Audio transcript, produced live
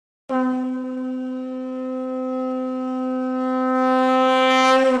Hey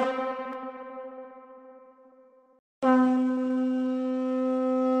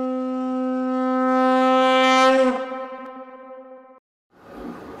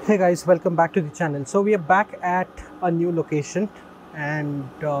guys, welcome back to the channel. So we are back at a new location, and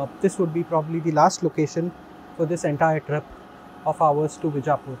this would be probably the last location for this entire trip of ours to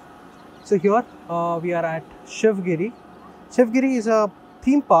Bijapur. So here we are at Shivagiri. Shivagiri is a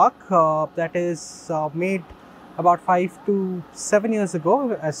theme park that is made about 5 to 7 years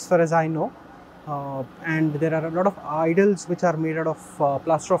ago, as far as I know. And there are a lot of idols which are made out of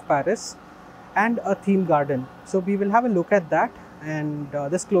plaster of Paris and a theme garden. So we will have a look at that, and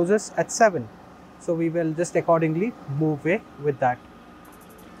this closes at 7. So we will just accordingly move away with that.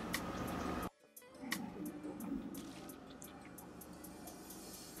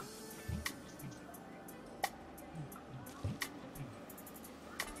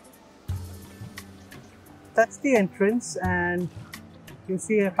 That's the entrance, and you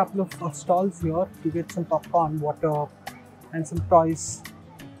see a couple of stalls here to get some popcorn, water and some toys,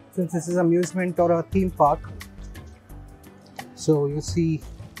 since this is amusement or a theme park. So you see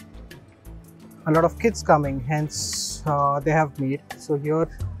a lot of kids coming, hence they have made. So here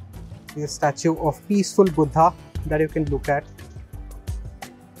is a statue of peaceful Buddha that you can look at,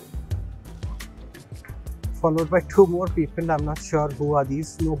 followed by 2 more people. I'm not sure who are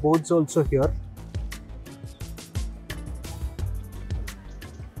these. No boards also here.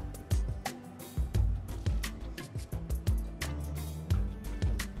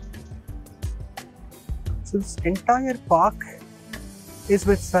 So this entire park is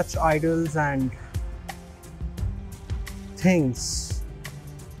with such idols and things,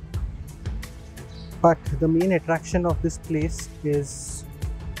 but the main attraction of this place is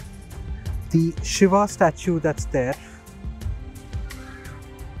the Shiva statue that's there.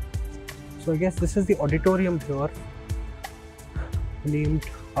 So I guess this is the auditorium here, named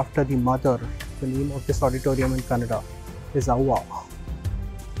after the mother. The name of this auditorium in Kannada is Avva.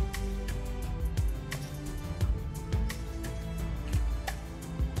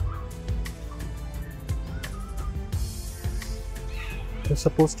 There's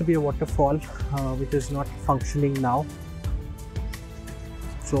supposed to be a waterfall which is not functioning now.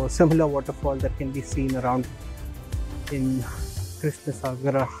 So a similar waterfall that can be seen around in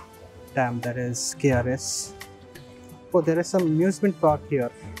Krishna Dam, that is KRS. Oh, there is some amusement park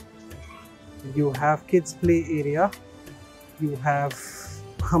here. You have kids play area. You have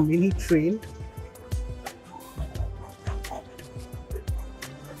a mini train.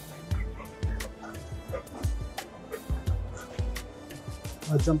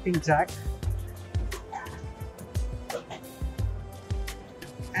 A jumping jack,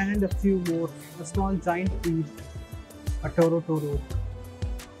 and a few more, a small giant tree, a toro,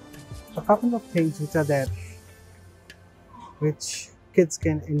 a couple of things which are there which kids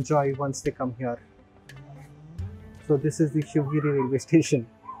can enjoy once they come here. So this is the Shivagiri railway station.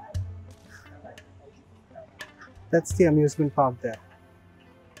 That's the amusement park there.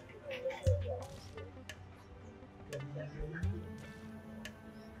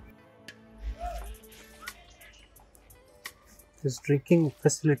 This drinking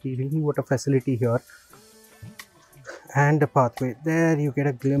facility, drinking water facility here, and a pathway. There you get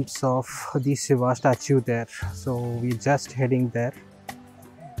a glimpse of the Shiva statue there. So we're just heading there.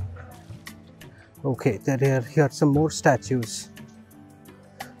 Okay, there are some more statues.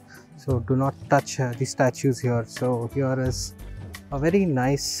 So do not touch the statues here. So here is a very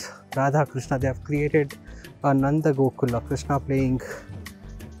nice Radha Krishna. They have created a Nanda Gokula, Krishna playing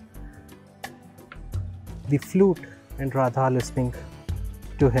the flute and Radha listening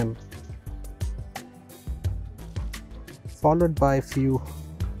to him, followed by a few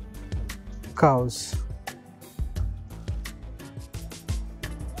cows.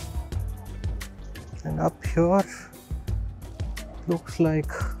 And up here looks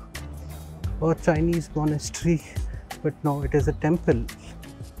like a Chinese monastery, but no, it is a temple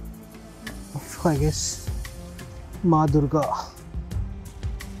of, I guess, Ma Durga.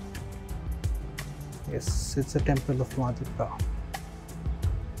 Yes, it's a temple of Ma Durga,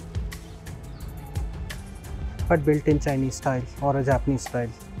 but built in Chinese style or a Japanese style,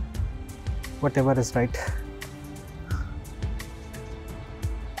 whatever is right.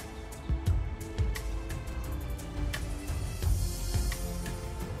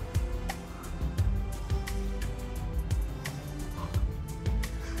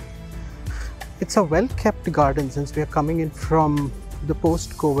 It's a well-kept garden, since we are coming in from the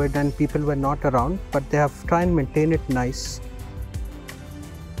post-COVID and people were not around, but they have tried and maintain it nice.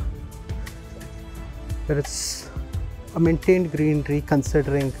 There is a maintained greenery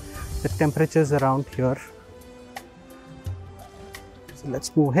considering the temperatures around here. So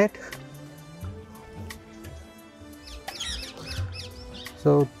let's move ahead.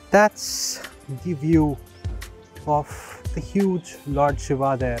 So that's the view of the huge Lord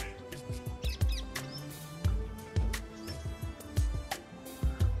Shiva there.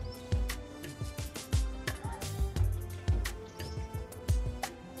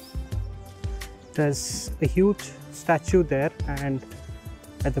 There's a huge statue there, and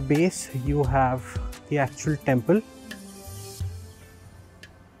at the base you have the actual temple.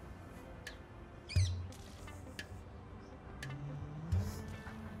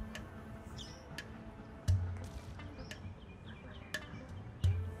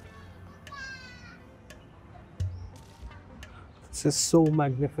 This is so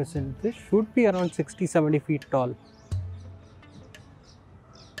magnificent. This should be around 60-70 feet tall.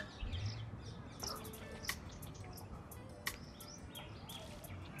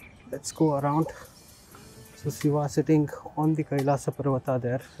 Let's go around. So Shiva sitting on the Kailasa Parvata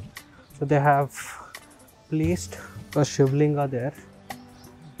there. So they have placed a Shiva Linga there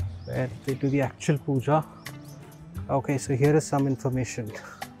where they do the actual puja. Okay, so here is some information.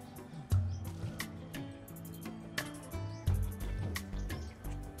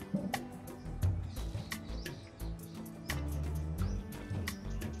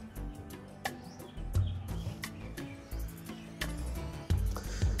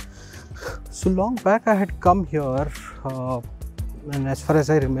 So long back I had come here, and as far as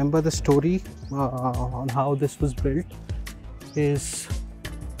I remember the story on how this was built is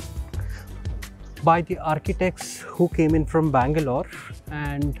by the architects who came in from Bangalore,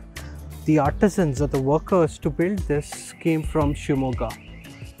 and the artisans or the workers to build this came from Shimoga,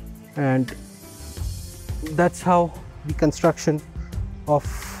 and that's how the construction of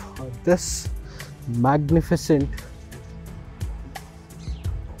this magnificent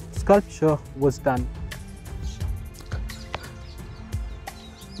sculpture was done.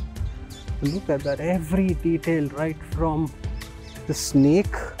 Look at that, every detail, right from the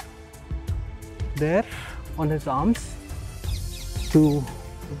snake there on his arms to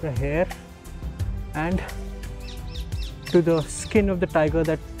the hair and to the skin of the tiger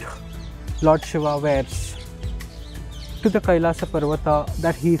that Lord Shiva wears, to the Kailasa Parvata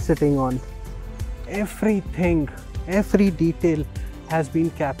that he is sitting on. Everything, every detail has been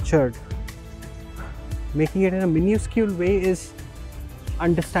captured. Making it in a minuscule way is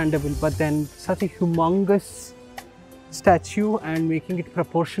understandable, but then such a humongous statue and making it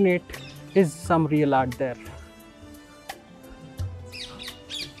proportionate is some real art there.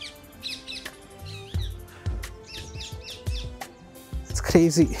 It's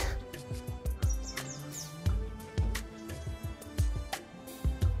crazy.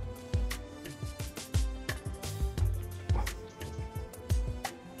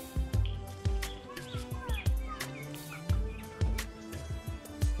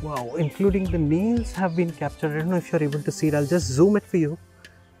 Wow, including the nails have been captured. I don't know if you're able to see it. I'll just zoom it for you.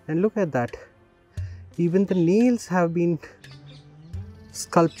 And look at that. Even the nails have been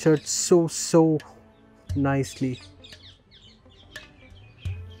sculptured so nicely.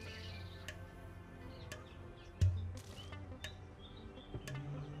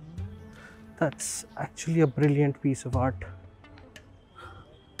 That's actually a brilliant piece of art.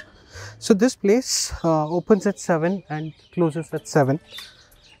 So this place opens at 7 and closes at 7.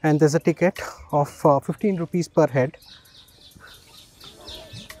 And there's a ticket of 15 rupees per head.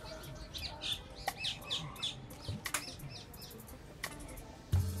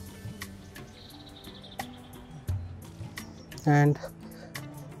 And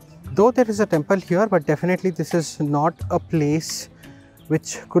though there is a temple here, but definitely this is not a place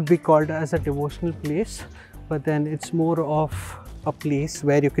which could be called as a devotional place, but then it's more of a place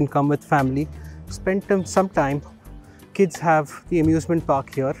where you can come with family, spend some time. Kids have the amusement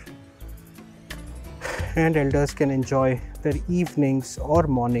park here, and elders can enjoy their evenings or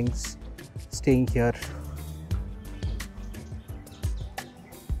mornings staying here.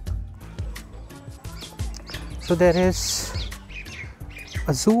 So there is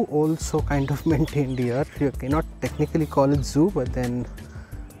a zoo also kind of maintained here. You cannot technically call it zoo, but then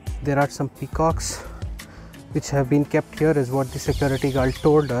there are some peacocks which have been kept here, is what the security guard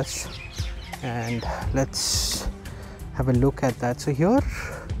told us. And let's have a look at that. So here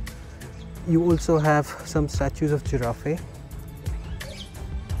you also have some statues of giraffe.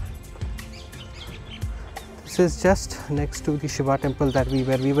 This is just next to the Shiva temple that we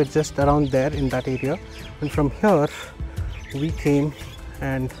were just around there in that area, and from here we came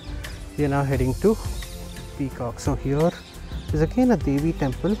and we are now heading to Peacock. So here is again a Devi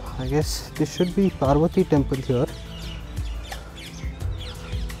temple. I guess this should be Parvati temple here.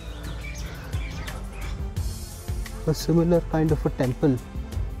 a similar kind of a temple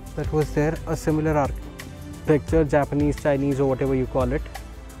that was there, a similar architecture, Japanese, Chinese, or whatever you call it.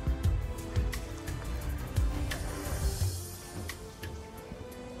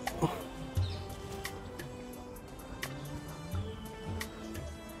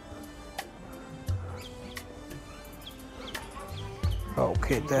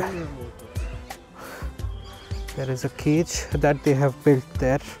 Okay, there is a cage that they have built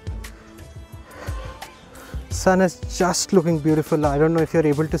there. Sun is just looking beautiful. I don't know if you're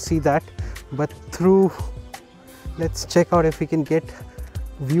able to see that, but through, let's check out if we can get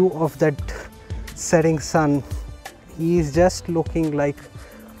view of that setting sun. He is just looking like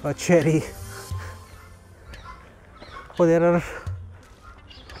a cherry. Oh, there are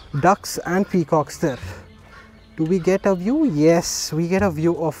ducks and peacocks there. Do we get a view? Yes, we get a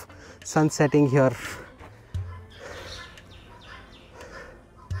view of sun setting here.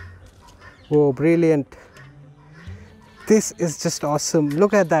 Oh, brilliant. This is just awesome.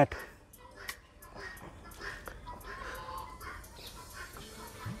 Look at that.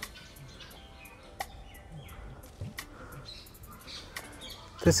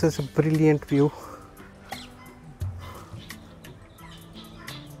 This is a brilliant view.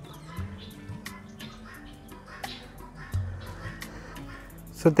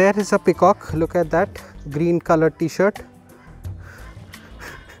 So there is a peacock. Look at that green colored t-shirt.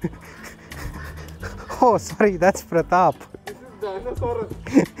 Oh, sorry, that's Pratap. This is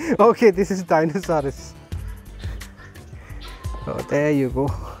Dinosaurus. Okay, this is Dinosaurus. Oh, there you go.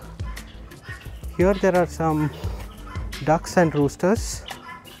 Here there are some ducks and roosters.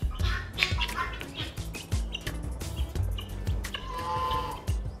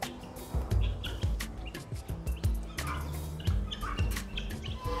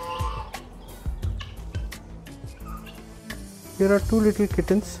 Here are two little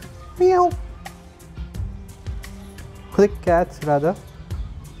kittens. Meow. The cats rather.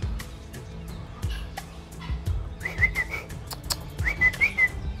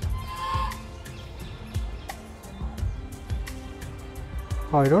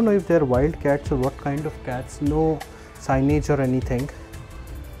 I don't know if they're wild cats or what kind of cats. No signage or anything.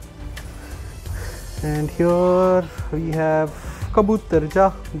 And here we have kabutar.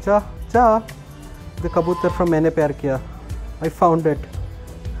 Ja, ja, ja. The kabutar from Maine Pyar Kiya. I found it.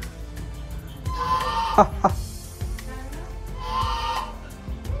 Ha ha.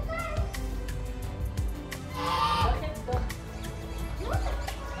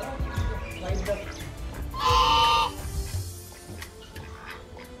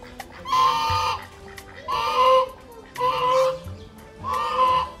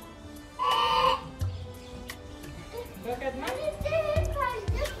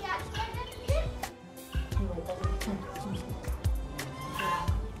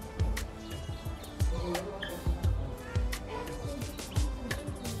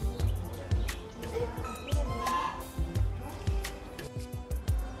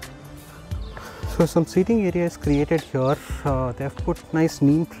 So some seating area is created here. They have put nice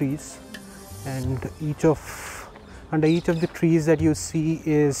neem trees, and under each of the trees that you see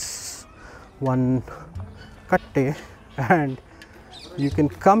is one katte, and you can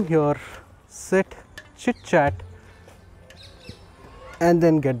come here, sit, chit chat, and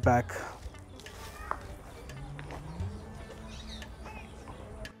then get back.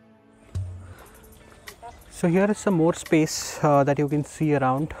 So here is some more space that you can see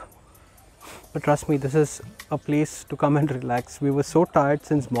around. But trust me, this is a place to come and relax. We were so tired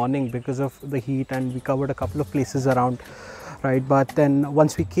since morning because of the heat, and we covered a couple of places around, right? But then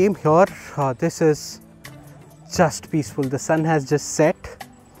once we came here, this is just peaceful. The sun has just set,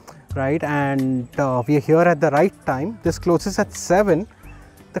 right? And we are here at the right time. This closes at 7.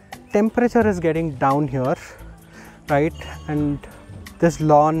 The temperature is getting down here, right? And this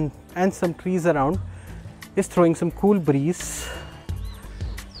lawn and some trees around is throwing some cool breeze.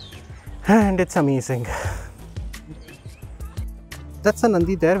 And it's amazing. That's a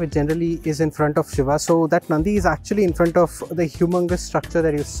Nandi there, which generally is in front of Shiva. So that Nandi is actually in front of the humongous structure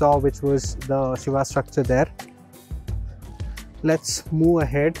that you saw, which was the Shiva structure there. Let's move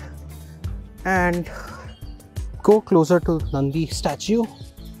ahead and go closer to Nandi statue,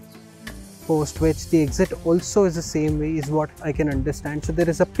 post which the exit also is the same way, is what I can understand. So there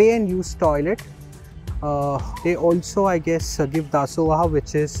is a pay and use toilet. They also, I guess, give dasoha,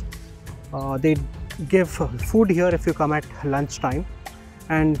 which is they give food here if you come at lunchtime.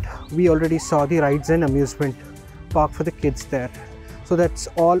 And we already saw the rides and amusement park for the kids there. So that's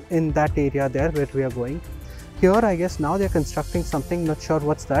all in that area there where we are going. Here, I guess now they're constructing something, not sure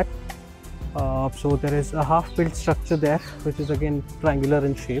what's that. So there is a half-built structure there, which is again triangular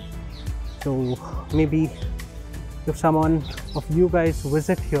in shape. So maybe if someone of you guys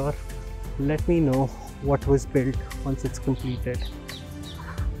visit here, let me know what was built once it's completed.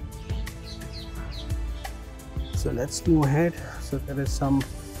 So let's move ahead. So there is some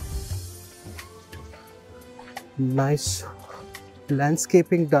nice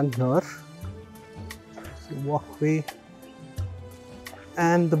landscaping done here. So walkway,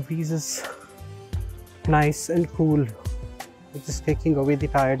 and the breeze is nice and cool, which is taking away the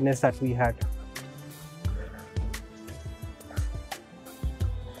tiredness that we had.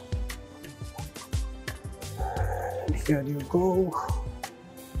 And here you go.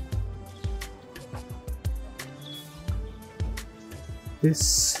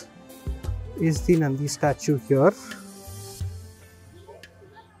 This is the Nandi statue here.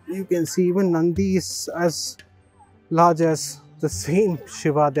 You can see even Nandi is as large as the same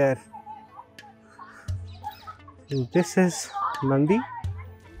Shiva there. So this is Nandi,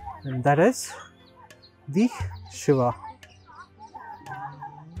 and that is the Shiva.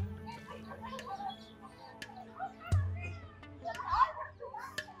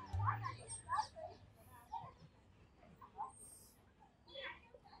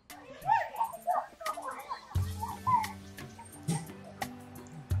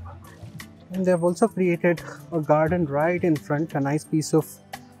 And they have also created a garden right in front, a nice piece of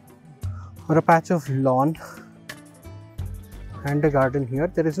or a patch of lawn and a garden here.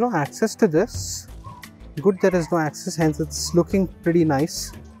 There is no access to this. Good, there is no access, hence it's looking pretty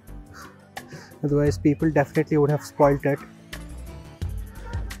nice. Otherwise people definitely would have spoiled it.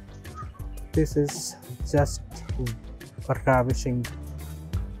 This is just a ravishing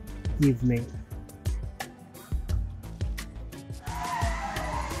evening.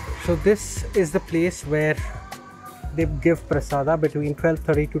 So this is the place where they give prasada between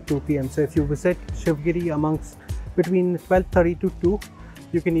 12:30 to 2 p.m. So if you visit Shivagiri amongst between 12:30 to 2,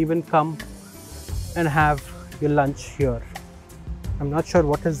 you can even come and have your lunch here. I'm not sure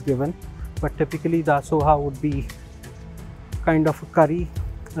what is given, but typically dasoha would be kind of a curry,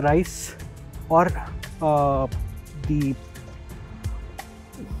 rice, or the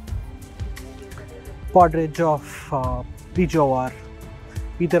porridge of bijawar.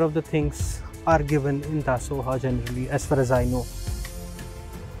 Either of the things are given in dasoha generally, as far as I know.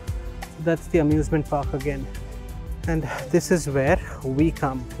 So that's the amusement park again, and this is where we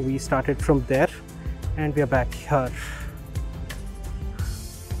come. We started from there and we are back here.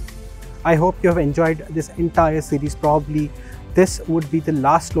 I hope you have enjoyed this entire series. Probably this would be the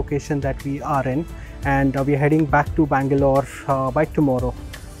last location that we are in, and we are heading back to Bangalore by tomorrow.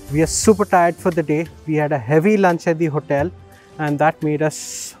 We are super tired for the day. We had a heavy lunch at the hotel, and that made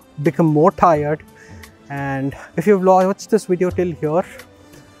us become more tired. And if you've watched this video till here,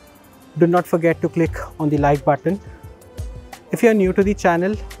 do not forget to click on the like button. If you're new to the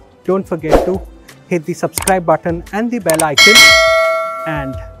channel, don't forget to hit the subscribe button and the bell icon,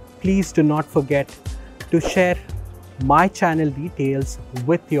 and please do not forget to share my channel details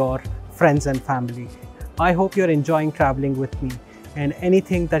with your friends and family. I hope you're enjoying traveling with me, and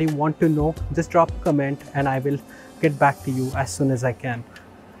anything that you want to know, just drop a comment and I will get back to you as soon as I can.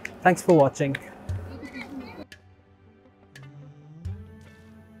 Thanks for watching.